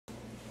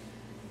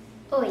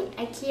Oi,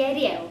 aqui é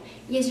Ariel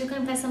e hoje eu vou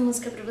cantar essa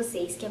música pra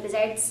vocês, que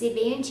apesar de ser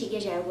bem antiga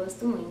já, eu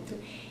gosto muito.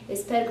 Eu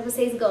espero que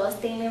vocês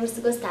gostem, lembra se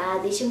gostar,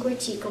 deixem um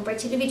curtir,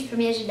 compartilhe o vídeo pra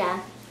me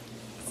ajudar.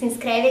 Se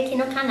inscreve aqui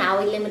no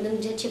canal e lembra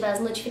de ativar as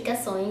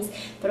notificações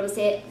pra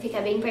você ficar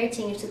bem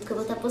pertinho de tudo que eu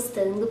vou estar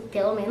postando,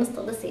 pelo menos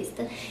toda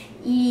sexta.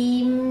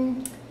 E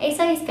é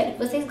isso aí, espero que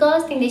vocês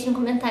gostem, deixem um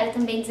comentário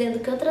também dizendo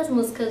que outras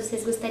músicas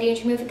vocês gostariam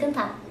de me ouvir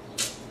cantar.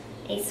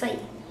 É isso aí,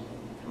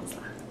 vamos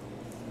lá.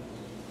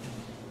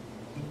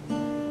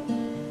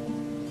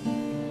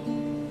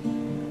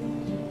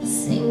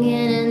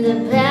 Singing in the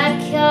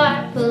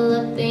backyard, pull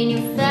up in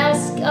your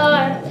fast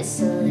car,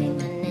 whistling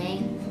my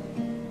name.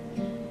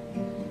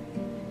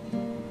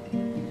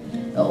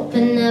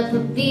 Open up a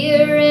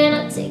beer and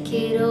I'll take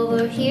it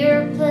over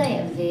here, play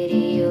a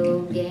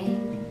video game.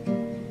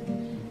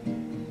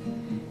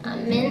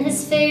 I'm in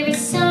his favorite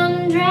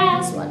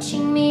sundress,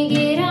 watching me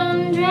get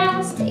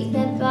undressed, take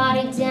that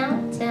body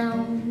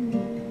downtown.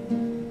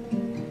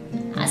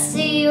 I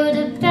see you're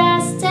the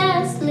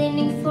bestest,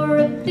 leaning for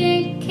a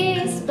big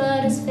kiss,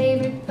 but his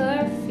favorite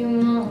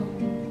perfume on,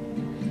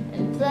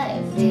 and play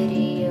a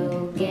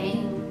video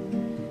game.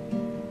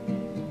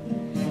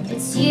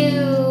 It's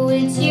you,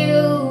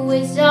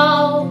 it's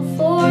all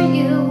for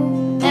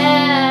you.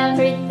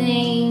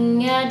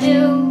 Everything I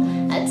do,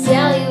 I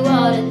tell you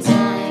all the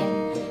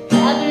time.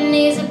 Heaven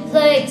is a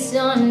place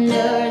on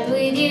earth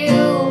with you.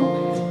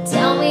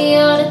 Tell me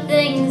all the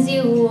things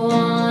you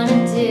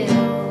wanna do.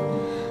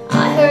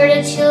 I heard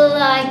that you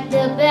like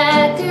the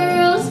bad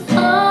girls,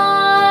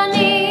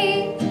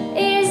 honey.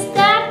 Is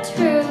that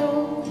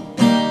true?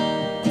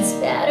 It's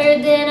better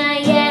than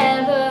I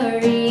ever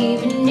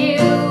even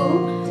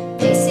knew.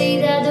 They say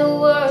that the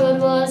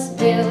world was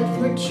built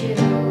for two,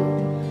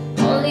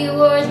 only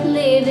worth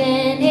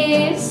living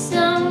if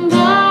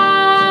somebody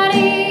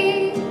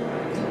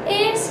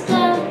is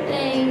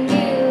loving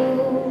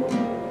you.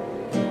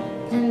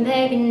 And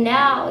baby,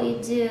 now you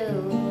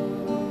do.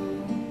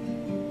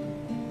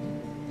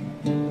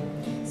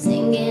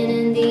 Singing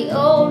in the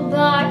old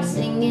bar,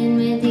 singing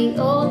with the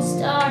old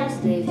stars,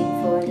 living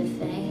for the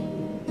fame.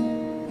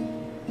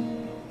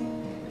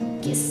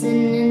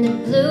 Kissing in the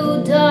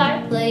blue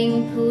dark,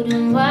 playing pool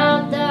and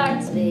wild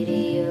darts,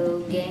 video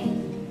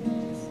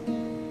games.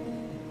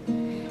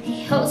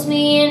 He holds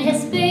me in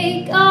his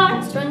big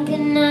arms, drunk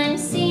and I'm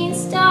seeing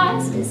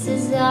stars, this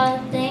is all I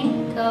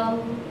think of.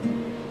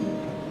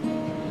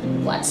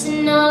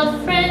 Watching all the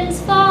friends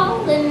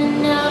fall in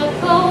and out of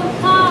cold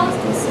halls,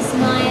 this is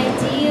my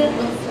idea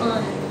of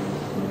fun,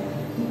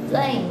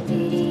 playing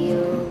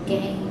video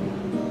games.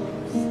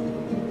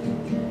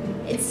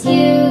 It's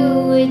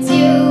you,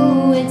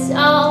 it's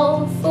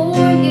all for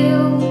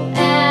you.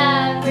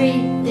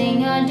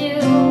 Everything I do,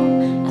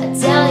 I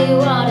tell you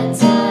all the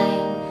time.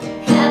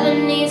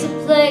 Heaven is a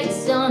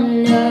place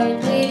on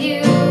earth with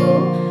you.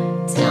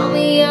 Tell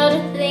me all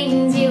the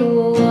things you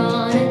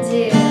wanna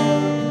do.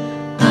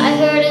 I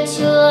heard that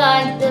you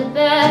like the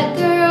bad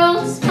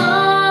girls,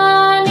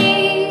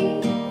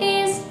 honey.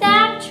 Is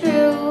that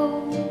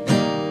true?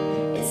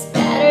 It's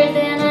better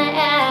than I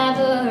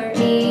ever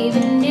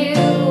even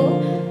knew.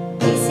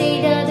 They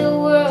say that the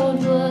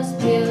world was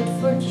built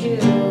for two,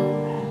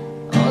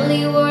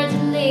 only worth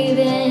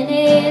living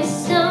if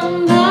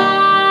somebody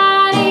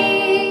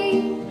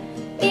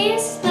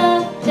is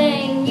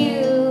loving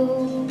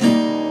you.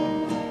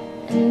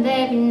 And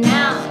baby,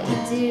 now you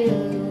do.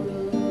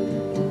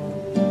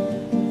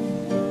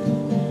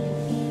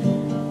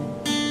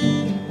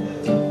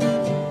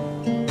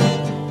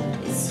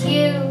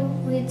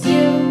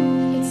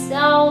 It's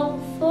all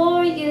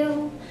for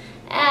you.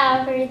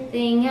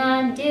 Everything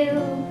I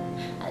do,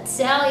 I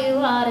tell you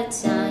all the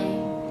time.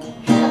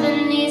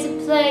 Heaven is a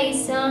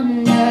place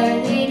on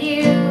earth with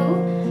you.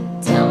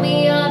 Tell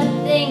me all the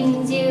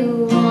things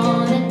you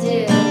wanna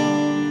do.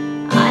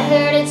 I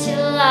heard that you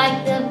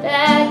like the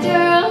bad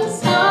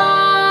girls,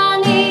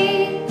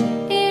 honey.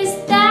 Is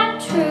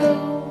that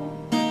true?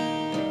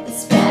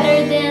 It's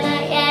better than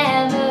I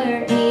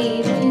ever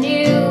even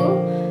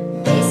knew.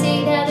 They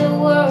say that the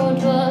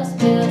world was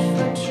built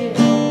for two,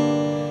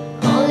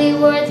 only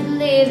worth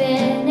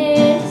living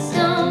if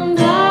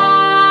somebody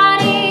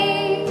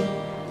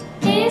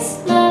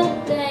is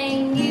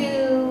loving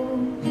you.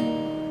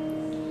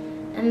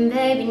 And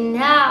baby,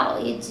 now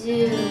you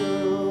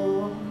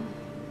do.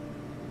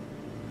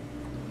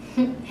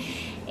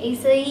 É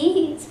isso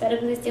aí, espero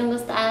que vocês tenham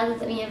gostado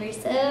da minha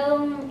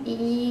versão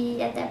e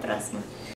até a próxima.